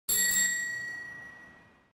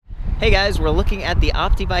Hey guys, we're looking at the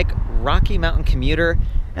Optibike Rocky Mountain Commuter,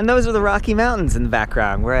 and those are the Rocky Mountains in the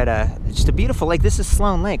background. We're at just a beautiful lake. This is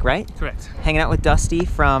Sloan Lake, right? Correct. Hanging out with Dusty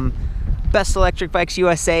from Best Electric Bikes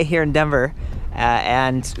USA here in Denver.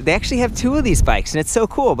 And they actually have two of these bikes, and it's so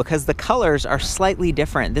cool because the colors are slightly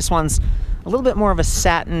different. This one's a little bit more of a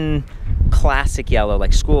satin classic yellow,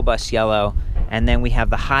 like school bus yellow. And then we have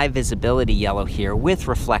the high visibility yellow here with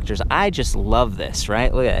reflectors. I just love this,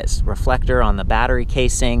 right? Look at this, reflector on the battery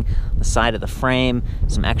casing, the side of the frame,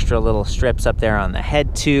 some extra little strips up there on the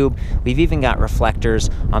head tube. We've even got reflectors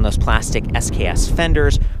on those plastic SKS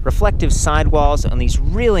fenders, reflective sidewalls on these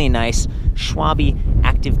really nice Schwabe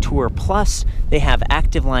Active Tour Plus. They have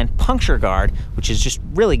Active Line puncture guard, which is just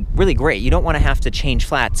really, really great. You don't want to have to change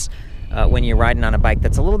flats when you're riding on a bike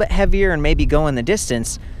that's a little bit heavier and maybe going the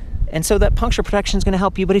distance. And so that puncture protection is going to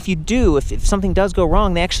help you. But if you do, if something does go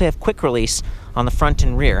wrong, they actually have quick release on the front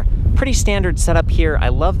and rear. Pretty standard setup here. I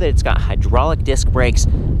love that it's got hydraulic disc brakes,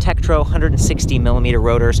 Tektro 160mm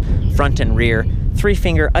rotors, front and rear,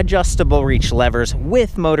 3-finger adjustable reach levers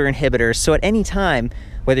with motor inhibitors. So at any time,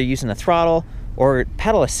 whether you're using the throttle or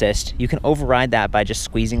pedal assist, you can override that by just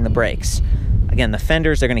squeezing the brakes. Again, the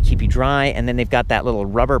fenders are going to keep you dry, and then they've got that little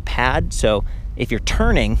rubber pad. So if you're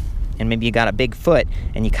turning, and maybe you got a big foot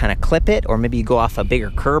and you kind of clip it, or maybe you go off a bigger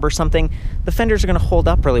curb or something, the fenders are going to hold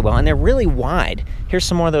up really well, and they're really wide. Here's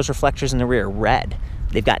some more of those reflectors in the rear, red.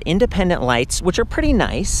 They've got independent lights, which are pretty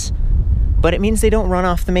nice, but it means they don't run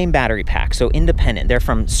off the main battery pack, so independent. They're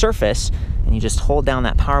from Serface, and you just hold down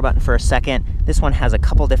that power button for a second. This one has a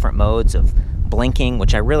couple different modes of blinking,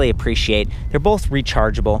 which I really appreciate. They're both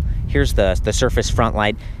rechargeable. Here's the Serface front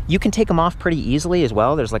light. You can take them off pretty easily as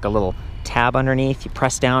well. There's like a little tab underneath. You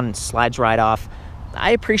press down and it slides right off.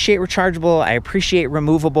 I appreciate rechargeable. I appreciate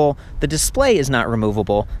removable. The display is not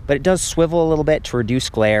removable, but it does swivel a little bit to reduce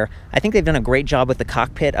glare. I think they've done a great job with the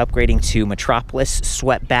cockpit, upgrading to Metropolis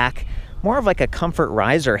swept back. More of like a comfort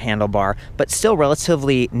riser handlebar, but still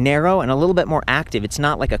relatively narrow and a little bit more active. It's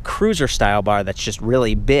not like a cruiser style bar that's just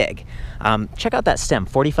really big. Check out that stem,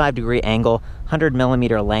 45-degree angle,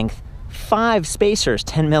 100mm length, 5 spacers,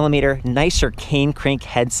 10mm, nicer cane crank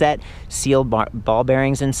headset, sealed ball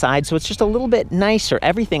bearings inside, so it's just a little bit nicer.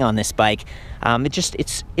 Everything on this bike,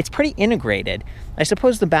 it's pretty integrated. I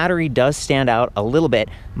suppose the battery does stand out a little bit,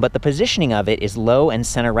 but the positioning of it is low and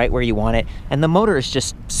center right where you want it, and the motor is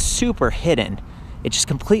just super hidden. It just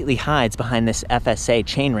completely hides behind this FSA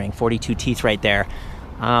chainring, 42 teeth right there.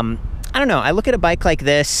 I don't know, I look at a bike like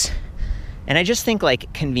this, and I just think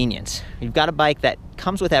like convenience. You've got a bike that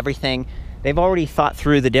comes with everything. They've already thought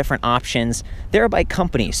through the different options. They're a bike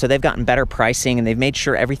company, so they've gotten better pricing and they've made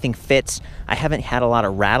sure everything fits. I haven't had a lot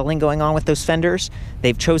of rattling going on with those fenders.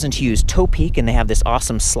 They've chosen to use Topeak, and they have this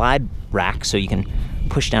awesome slide rack, so you can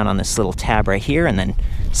push down on this little tab right here and then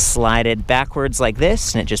slide it backwards like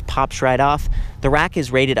this, and it just pops right off. The rack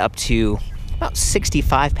is rated up to about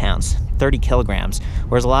 65 pounds, 30 kilograms,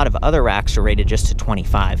 whereas a lot of other racks are rated just to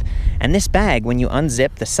 25. And this bag, when you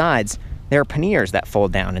unzip the sides, there are panniers that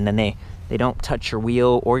fold down, and then they don't touch your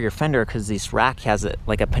wheel or your fender because this rack has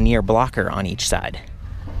like a pannier blocker on each side.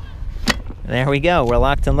 There we go, we're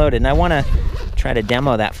locked and loaded. And I want to try to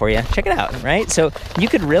demo that for you. Check it out, right? So you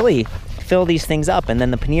could really fill these things up, and then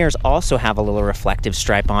the panniers also have a little reflective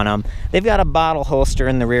stripe on them. They've got a bottle holster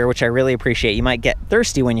in the rear, which I really appreciate. You might get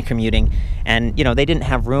thirsty when you're commuting, and you know, they didn't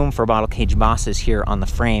have room for bottle cage bosses here on the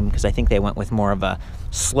frame because I think they went with more of a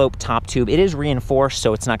slope top tube. It is reinforced,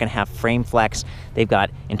 so it's not going to have frame flex. They've got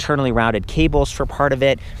internally routed cables for part of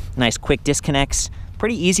it, nice quick disconnects,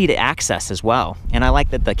 pretty easy to access as well. And I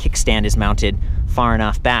like that the kickstand is mounted far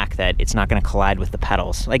enough back that it's not going to collide with the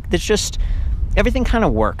pedals. Like, there's just, everything kind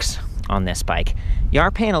of works on this bike. You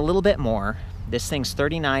are paying a little bit more. This thing's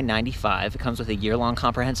 $39.95. It comes with a year-long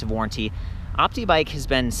comprehensive warranty. Optibike has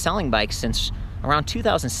been selling bikes since around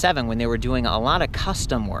 2007 when they were doing a lot of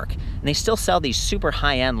custom work, and they still sell these super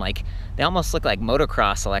high-end, like they almost look like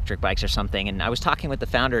motocross electric bikes or something. And I was talking with the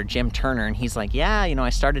founder, Jim Turner, and he's like, yeah, you know, I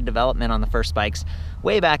started development on the first bikes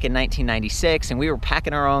way back in 1996, and we were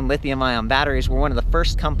packing our own lithium-ion batteries. We're one of the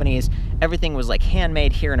first companies. Everything was like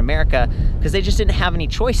handmade here in America because they just didn't have any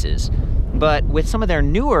choices. But with some of their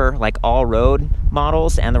newer, like all-road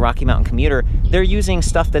models and the Rocky Mountain Commuter, they're using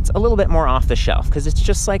stuff that's a little bit more off the shelf because it's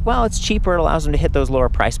just like, well, it's cheaper, it allows them to hit those lower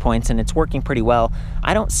price points, and it's working pretty well.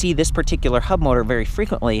 I don't see this particular hub motor very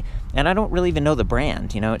frequently, and I don't really even know the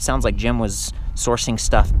brand. You know, it sounds like Jim was sourcing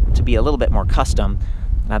stuff to be a little bit more custom.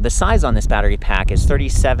 The size on this battery pack is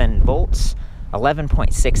 37 volts,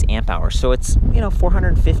 11.6 amp hours. So it's, you know,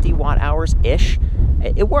 450 watt hours-ish.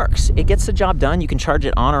 It works. It gets the job done. You can charge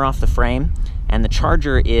it on or off the frame. And the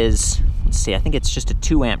charger is let's see, I think it's just a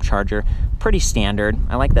 2 amp charger, pretty standard.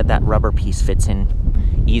 I like that that rubber piece fits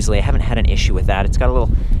in easily. I haven't had an issue with that. It's got a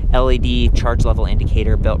little LED charge level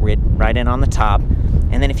indicator built right in on the top.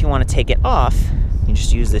 And then if you want to take it off, you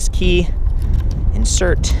just use this key,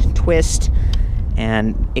 insert, twist,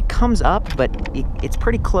 and it comes up, but it's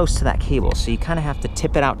pretty close to that cable. So you kind of have to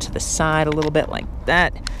tip it out to the side a little bit like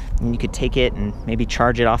that. And you could take it and maybe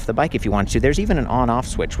charge it off the bike if you wanted to. There's even an on-off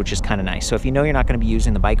switch, which is kind of nice. So if you know you're not going to be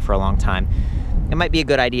using the bike for a long time, it might be a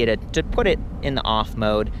good idea to put it in the off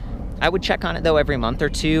mode. I would check on it though every month or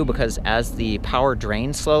two, because as the power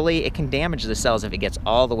drains slowly, it can damage the cells if it gets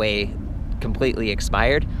all the way completely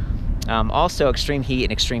expired. Also, extreme heat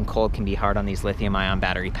and extreme cold can be hard on these lithium-ion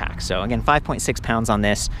battery packs. So again, 5.6 pounds on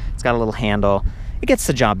this. It's got a little handle. It gets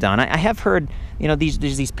the job done. I have heard, you know, there's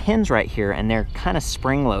these pins right here, and they're kind of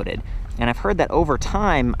spring-loaded. And I've heard that over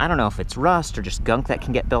time, I don't know if it's rust or just gunk that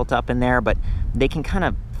can get built up in there, but they can kind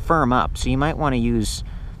of firm up. So you might want to use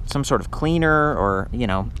some sort of cleaner, or, you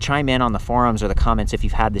know, chime in on the forums or the comments if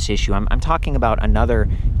you've had this issue. I'm talking about another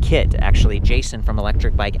kit, actually. Jason from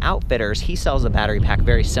Electric Bike Outfitters, he sells a battery pack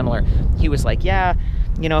very similar. He was like, yeah,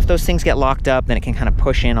 you know, if those things get locked up, then it can kind of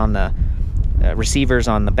push in on the receivers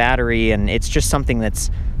on the battery, and it's just something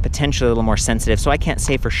that's potentially a little more sensitive. So I can't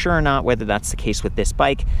say for sure or not whether that's the case with this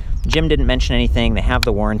bike. Jim didn't mention anything. They have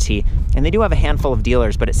the warranty, and they do have a handful of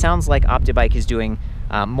dealers, but it sounds like Optibike is doing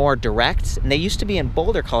more direct. And they used to be in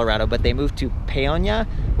Boulder, Colorado, but they moved to Paonia,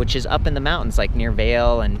 which is up in the mountains, like near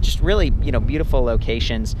Vail, and just really, you know, beautiful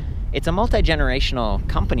locations. It's a multi-generational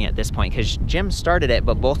company at this point, because Jim started it,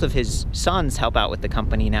 but both of his sons help out with the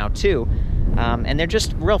company now too. And they're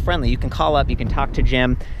just real friendly. You can call up, you can talk to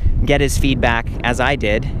Jim, get his feedback, as I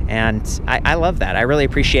did, and I love that. I really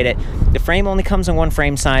appreciate it. The frame only comes in one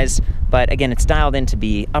frame size, but again, it's dialed in to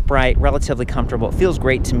be upright, relatively comfortable. It feels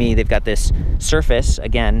great to me. They've got this Serface,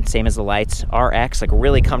 again, same as the lights, RX, like a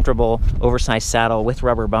really comfortable, oversized saddle with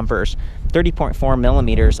rubber bumpers, 30.4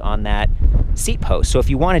 millimeters on that seat post. So if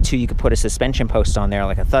you wanted to, you could put a suspension post on there,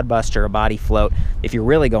 like a thud buster, a body float, if you're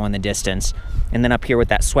really going the distance. And then up here with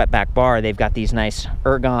that swept back bar, they've got these nice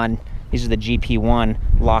ergon, these are the GP1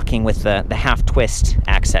 locking with the half twist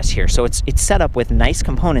access here. So it's set up with nice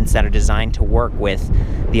components that are designed to work with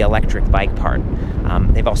the electric bike part.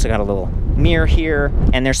 They've also got a little mirror here,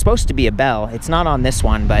 and there's supposed to be a bell. It's not on this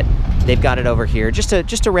one, but they've got it over here. Just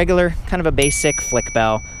a regular, kind of a basic flick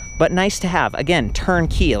bell, but nice to have. Again,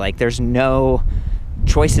 turnkey, like there's no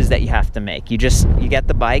choices that you have to make. You get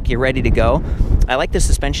the bike, you're ready to go. I like the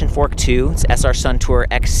suspension fork too. It's SR Suntour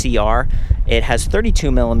XCR. It has 32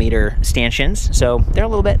 millimeter stanchions, so they're a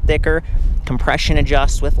little bit thicker. Compression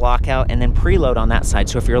adjusts with lockout, and then preload on that side.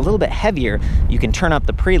 So if you're a little bit heavier, you can turn up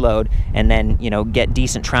the preload and then, you know, get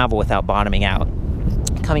decent travel without bottoming out.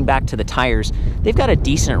 Coming back to the tires, they've got a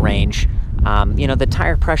decent range. You know, the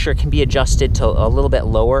tire pressure can be adjusted to a little bit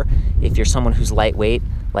lower if you're someone who's lightweight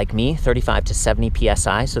like me, 35 to 70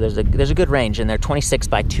 PSI. So there's a good range, and they're 26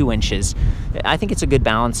 by 2 inches. I think it's a good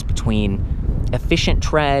balance between efficient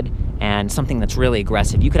tread and something that's really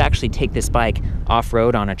aggressive. You could actually take this bike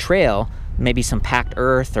off-road on a trail, maybe some packed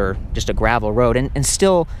earth or just a gravel road, and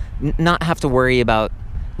still not have to worry about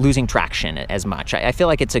losing traction as much. I feel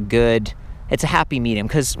like it's a happy medium,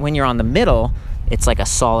 because when you're on the middle, it's like a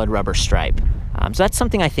solid rubber stripe. So that's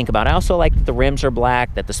something I think about. I also like that the rims are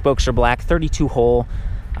black, that the spokes are black, 32 hole.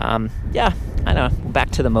 Yeah, I don't know, back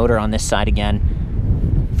to the motor on this side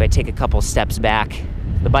again. If I take a couple steps back,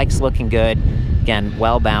 the bike's looking good. Again,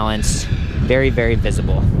 well balanced, very, very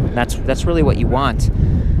visible. That's really what you want.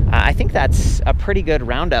 I think that's a pretty good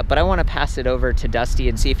roundup, but I want to pass it over to Dusty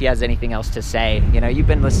and see if he has anything else to say. You know, you've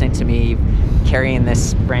been listening to me carrying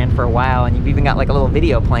this brand for a while, and you've even got like a little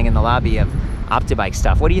video playing in the lobby of Optibike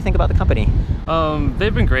stuff. What do you think about the company?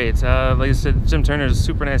 They've been great. Like I said, Jim Turner is a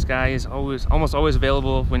super nice guy. He's almost always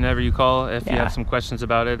available whenever you call if you have some questions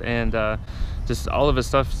about it, and just all of his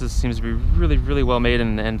stuff just seems to be really, really well made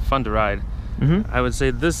and fun to ride. Mm-hmm. I would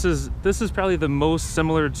say this is probably the most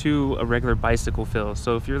similar to a regular bicycle feel.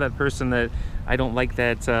 So if you're that person that I don't like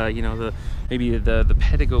that, you know, maybe the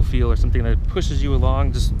pedigo feel or something that pushes you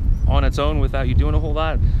along just on its own without you doing a whole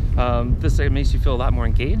lot, this makes you feel a lot more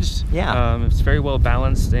engaged. Yeah. It's very well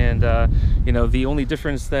balanced, and you know, the only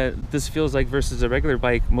difference that this feels like versus a regular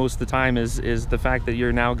bike most of the time is the fact that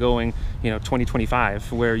you're now going, you know,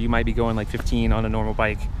 20-25, where you might be going like 15 on a normal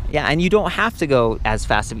bike. Yeah, and you don't have to go as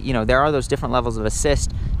fast. You know, there are those different levels of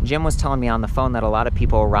assist. Jim was telling me on the phone that a lot of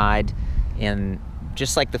people ride in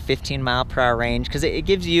just like the 15 mile per hour range, because it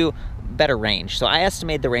gives you better range. So I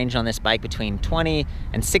estimate the range on this bike between 20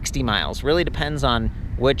 and 60 miles. Really depends on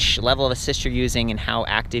which level of assist you're using and how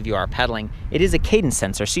active you are pedaling. It is a cadence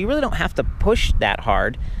sensor, so you really don't have to push that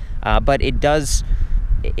hard, but it does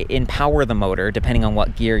empower the motor depending on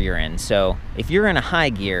what gear you're in. So if you're in a high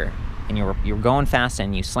gear and you're going fast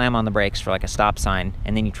and you slam on the brakes for like a stop sign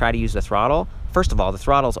and then you try to use the throttle, first of all, the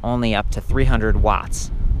throttle's only up to 300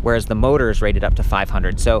 watts, whereas the motor is rated up to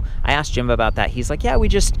 500. So I asked Jim about that. He's like, yeah, we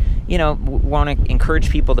just, you know, want to encourage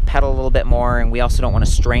people to pedal a little bit more, and we also don't want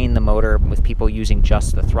to strain the motor with people using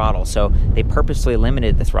just the throttle. So they purposely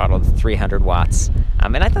limited the throttle to 300 watts.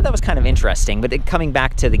 And I thought that was kind of interesting. But coming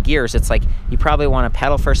back to the gears, it's like you probably want to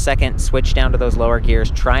pedal for a second, switch down to those lower gears,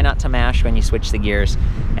 try not to mash when you switch the gears,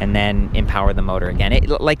 and then empower the motor again.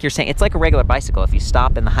 Like you're saying, it's like a regular bicycle. If you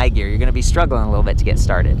stop in the high gear, you're going to be struggling a little bit to get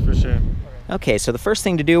started. For sure. Okay, so the first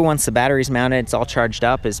thing to do once the battery's mounted, it's all charged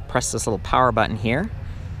up, is press this little power button here.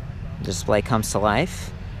 The display comes to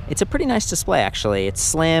life. It's a pretty nice display, actually. It's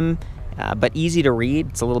slim, but easy to read.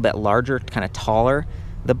 It's a little bit larger, kind of taller.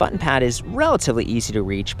 The button pad is relatively easy to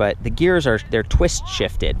reach, but the gears they're twist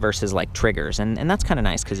shifted versus like triggers, and that's kind of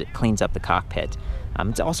nice because it cleans up the cockpit.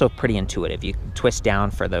 It's also pretty intuitive. You twist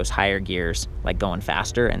down for those higher gears, like going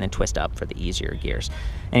faster, and then twist up for the easier gears.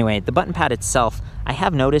 Anyway, the button pad itself, I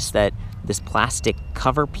have noticed that this plastic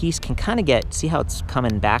cover piece can kind of see how it's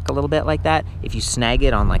coming back a little bit like that? If you snag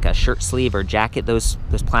it on like a shirt sleeve or jacket, those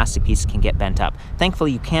plastic pieces can get bent up.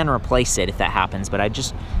 Thankfully, you can replace it if that happens, but I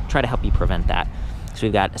just try to help you prevent that. So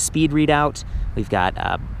we've got a speed readout, we've got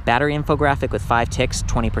a battery infographic with 5 ticks,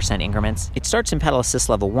 20% increments. It starts in pedal assist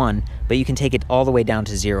level 1, but you can take it all the way down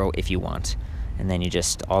to 0 if you want. And then you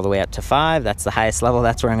just all the way up to 5, that's the highest level,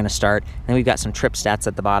 that's where I'm gonna start. And then we've got some trip stats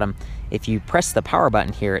at the bottom. If you press the power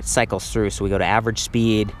button here, it cycles through. So we go to average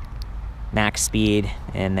speed, max speed,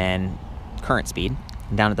 and then current speed.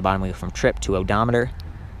 And down at the bottom, we go from trip to odometer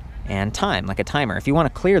and time, like a timer. If you wanna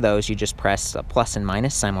clear those, you just press a plus and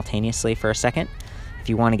minus simultaneously for a second. If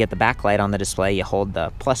you want to get the backlight on the display, you hold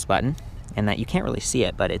the plus button, and that you can't really see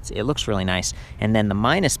it, but it looks really nice. And then the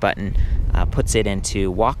minus button puts it into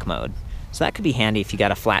walk mode. So that could be handy if you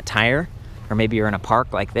got a flat tire, or maybe you're in a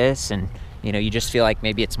park like this, and you just feel like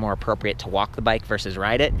maybe it's more appropriate to walk the bike versus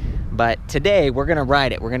ride it. But today we're gonna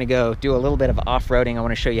ride it. We're gonna go do a little bit of off-roading. I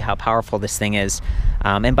want to show you how powerful this thing is.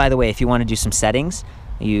 And by the way, if you want to do some settings,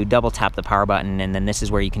 you double tap the power button, and then this is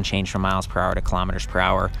where you can change from miles per hour to kilometers per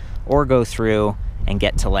hour, or go through and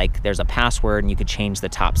get to like, there's a password and you could change the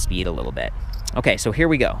top speed a little bit. Okay, so here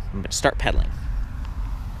we go. I'm gonna start pedaling.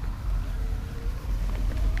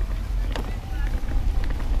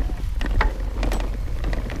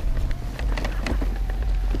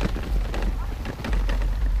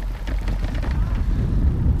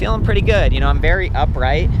 Feeling pretty good. I'm very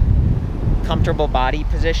upright, comfortable body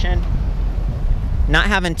position. Not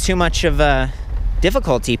having too much of a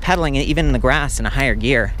difficulty pedaling even in the grass in a higher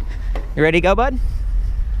gear. You ready to go, bud?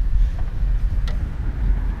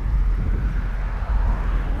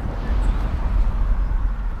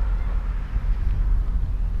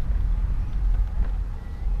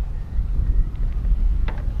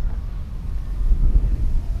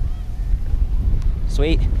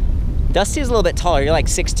 Sweet. Dusty's a little bit taller. You're like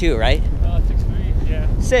 6'2", right? 6'3", yeah.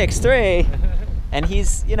 6'3". And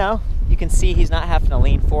he's, you can see he's not having to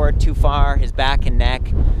lean forward too far. His back and neck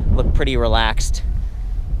look pretty relaxed.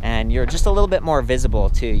 And you're just a little bit more visible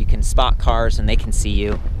too. You can spot cars and they can see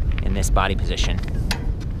you in this body position.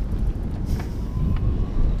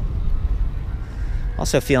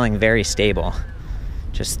 Also feeling very stable.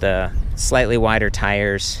 Just the slightly wider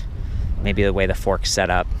tires, maybe the way the fork's set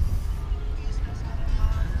up.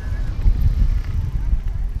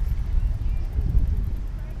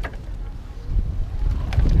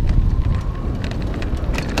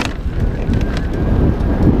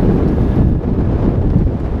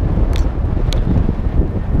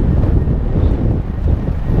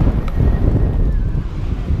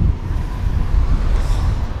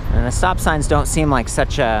 Stop signs don't seem like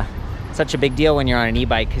such a big deal when you're on an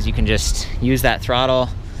e-bike, because you can just use that throttle,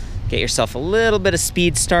 get yourself a little bit of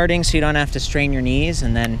speed starting so you don't have to strain your knees,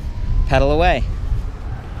 and then pedal away.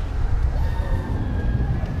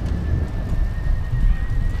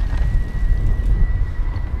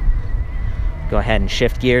 Go ahead and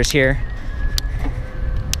shift gears here.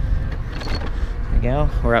 There we go.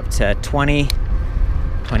 We're up to 20,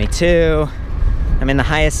 22. I'm in the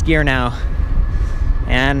highest gear now.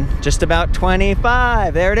 And just about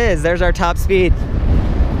 25. There it is. There's our top speed.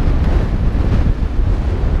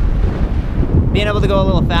 Being able to go a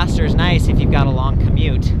little faster is nice if you've got a long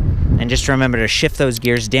commute. And just remember to shift those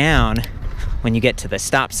gears down when you get to the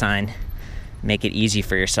stop sign. Make it easy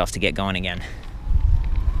for yourself to get going again.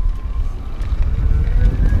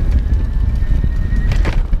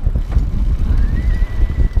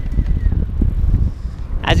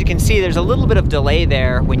 you can see, there's a little bit of delay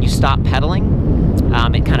there when you stop pedaling.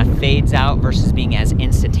 It kind of fades out versus being as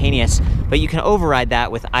instantaneous, but you can override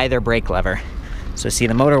that with either brake lever. So see,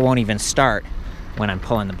 the motor won't even start when I'm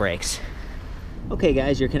pulling the brakes. Okay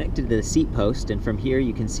guys, you're connected to the seat post, and from here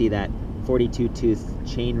you can see that 42 tooth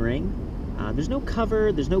chain ring. There's no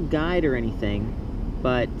cover, there's no guide or anything,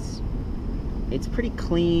 but it's pretty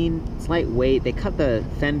clean, it's lightweight. They cut the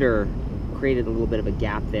fender, created a little bit of a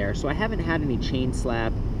gap there, so I haven't had any chain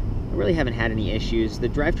slap. I really haven't had any issues. The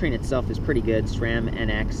drivetrain itself is pretty good, SRAM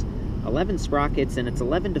NX, 11 sprockets, and it's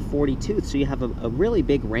 11 to 40 tooth, so you have a really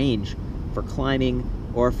big range for climbing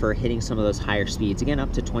or for hitting some of those higher speeds, again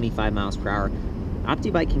up to 25 miles per hour.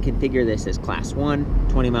 Optibike can configure this as Class 1,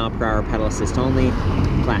 20 mile per hour pedal assist only,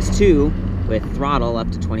 Class 2 with throttle up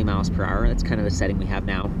to 20 miles per hour, that's kind of the setting we have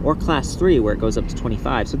now, or Class 3 where it goes up to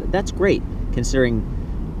 25, so that's great considering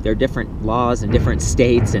there are different laws in different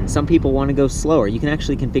states, and some people want to go slower. You can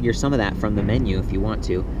actually configure some of that from the menu if you want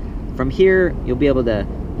to. From here, you'll be able to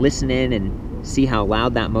listen in and see how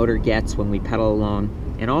loud that motor gets when we pedal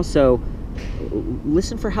along, and also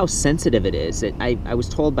listen for how sensitive it is. I was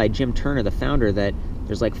told by Jim Turner, the founder, that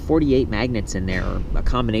there's like 48 magnets in there, or a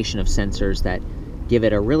combination of sensors that give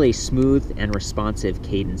it a really smooth and responsive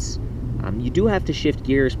cadence. You do have to shift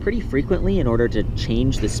gears pretty frequently in order to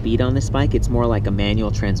change the speed on this bike. It's more like a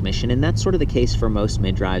manual transmission, and that's sort of the case for most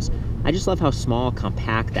mid-drives. I just love how small,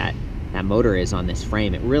 compact that motor is on this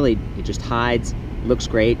frame. It just hides, looks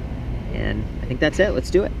great, and I think that's it.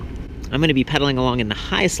 Let's do it. I'm going to be pedaling along in the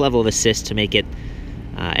highest level of assist to make it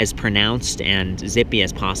as pronounced and zippy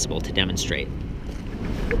as possible to demonstrate.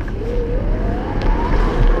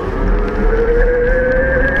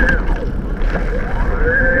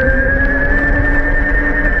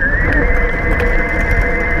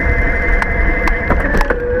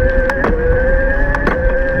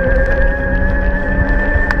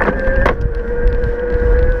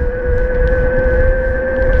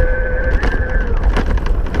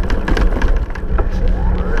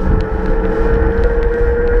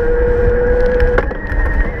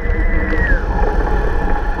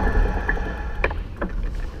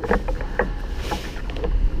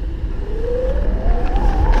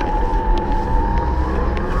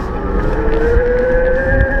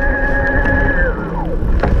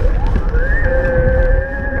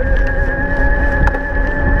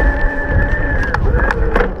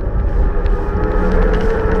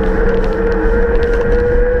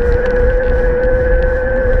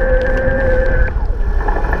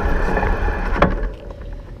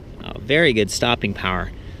 Very good stopping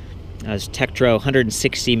power. Tektro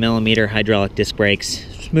 160 millimeter hydraulic disc brakes,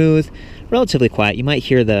 smooth, relatively quiet. You might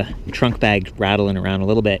hear the trunk bag rattling around a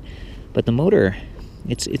little bit, but the motor,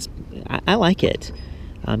 I like it.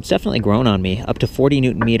 It's definitely grown on me, up to 40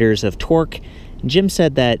 Newton meters of torque. Jim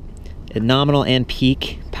said that nominal and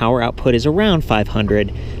peak power output is around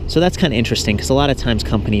 500, so that's kind of interesting because a lot of times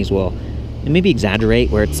companies will maybe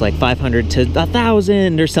exaggerate where it's like 500 to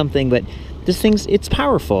 1,000 or something, but this thing's, it's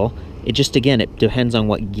powerful. It just, again, it depends on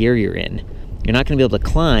what gear you're in. You're not going to be able to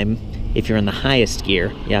climb if you're in the highest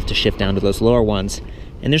gear. You have to shift down to those lower ones.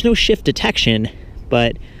 And there's no shift detection,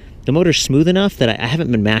 but the motor's smooth enough that I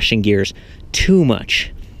haven't been mashing gears too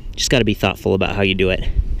much. Just got to be thoughtful about how you do it.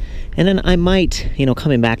 And then I might,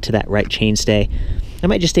 coming back to that right chainstay, I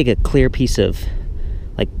might just take a clear piece of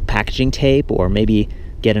like packaging tape, or maybe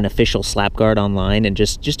get an official slap guard online, and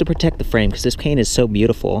just to protect the frame, because this paint is so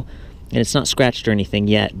beautiful. And it's not scratched or anything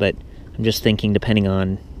yet, but I'm just thinking, depending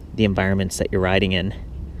on the environments that you're riding in,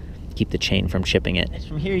 keep the chain from chipping it.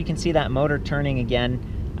 From here you can see that motor turning again,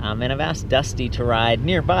 and I've asked Dusty to ride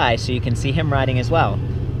nearby so you can see him riding as well.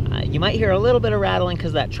 You might hear a little bit of rattling because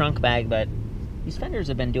of that trunk bag, but these fenders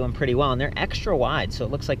have been doing pretty well, and they're extra wide, so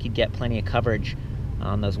it looks like you'd get plenty of coverage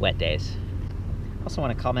on those wet days. I also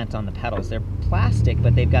want to comment on the pedals. They're plastic,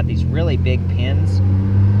 but they've got these really big pins.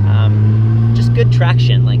 Just good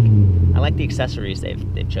traction. I like the accessories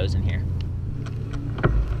they've chosen here.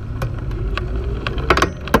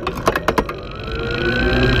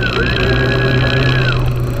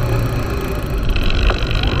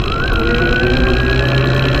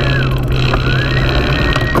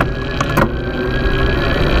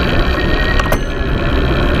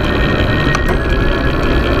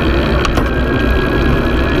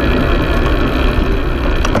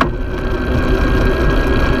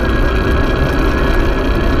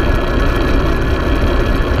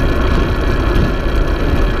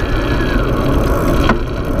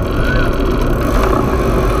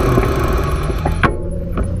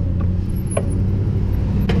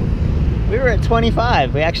 We were at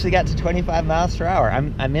 25. We actually got to 25 miles per hour.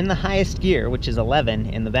 I'm in the highest gear, which is 11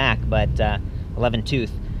 in the back, but 11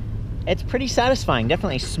 tooth. it's pretty satisfying.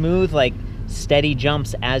 Definitely smooth, like steady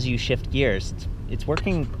jumps as you shift gears. It's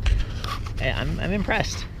working. I'm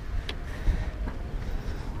impressed.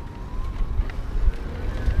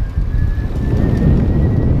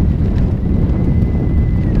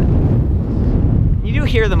 You do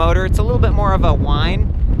hear the motor. It's a little bit more of a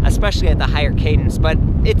whine, especially at the higher cadence, but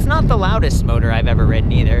it's not the loudest motor I've ever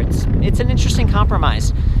ridden either. It's an interesting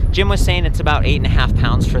compromise. Jim was saying it's about 8.5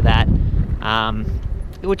 pounds for that,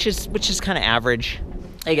 which is kind of average.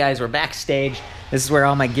 Hey guys, we're backstage. This is where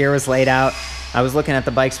all my gear was laid out. I was looking at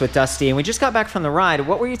the bikes with Dusty, and we just got back from the ride.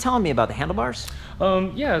 What were you telling me about the handlebars?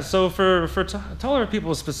 Yeah, so for taller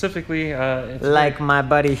people specifically, like my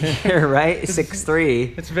buddy here, right?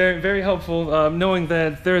 6'3". It's very helpful knowing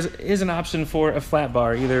that there is an option for a flat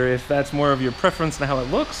bar, either if that's more of your preference and how it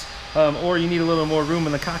looks, or you need a little more room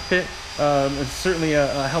in the cockpit. It's certainly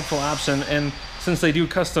a helpful option, and since they do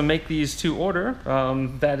custom make these to order,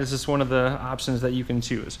 that is just one of the options that you can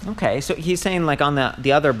choose. Okay, so he's saying like on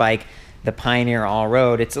the other bike, the Pioneer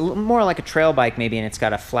All-Road, it's a little more like a trail bike maybe, and it's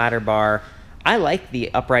got a flatter bar. I like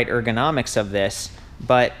the upright ergonomics of this,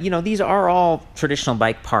 but you know, these are all traditional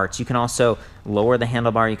bike parts. You can also lower the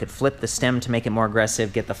handlebar, you could flip the stem to make it more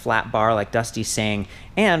aggressive, get the flat bar like Dusty's saying,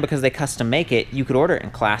 and because they custom make it, you could order it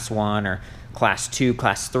in Class 1 or Class 2,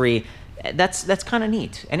 Class 3. That's kind of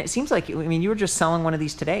neat. And it seems like, I mean, you were just selling one of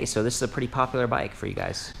these today, so this is a pretty popular bike for you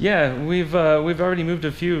guys. Yeah, we've already moved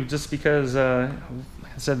a few just because,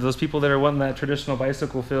 like I said, those people that are wanting that traditional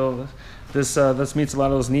bicycle feel, this meets a lot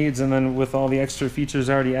of those needs, and then with all the extra features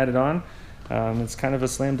already added on, it's kind of a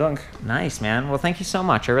slam dunk. Nice, man. Well, thank you so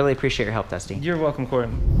much. I really appreciate your help, Dusty. You're welcome, Court.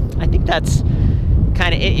 I think that's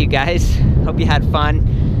kind of it, you guys. Hope you had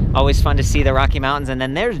fun. Always fun to see the Rocky Mountains. And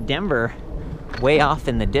then there's Denver way off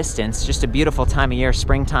in the distance. Just a beautiful time of year,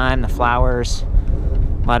 springtime, the flowers.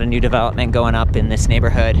 A lot of new development going up in this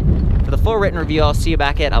neighborhood. For the full written review, I'll see you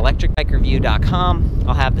back at ElectricBikeReview.com.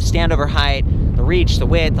 I'll have the standover height, the reach, the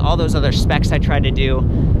width, all those other specs I tried to do.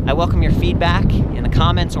 I welcome your feedback in the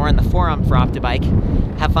comments or in the forum for Optibike.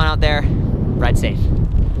 Have fun out there. Ride safe.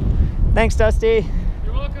 Thanks, Dusty.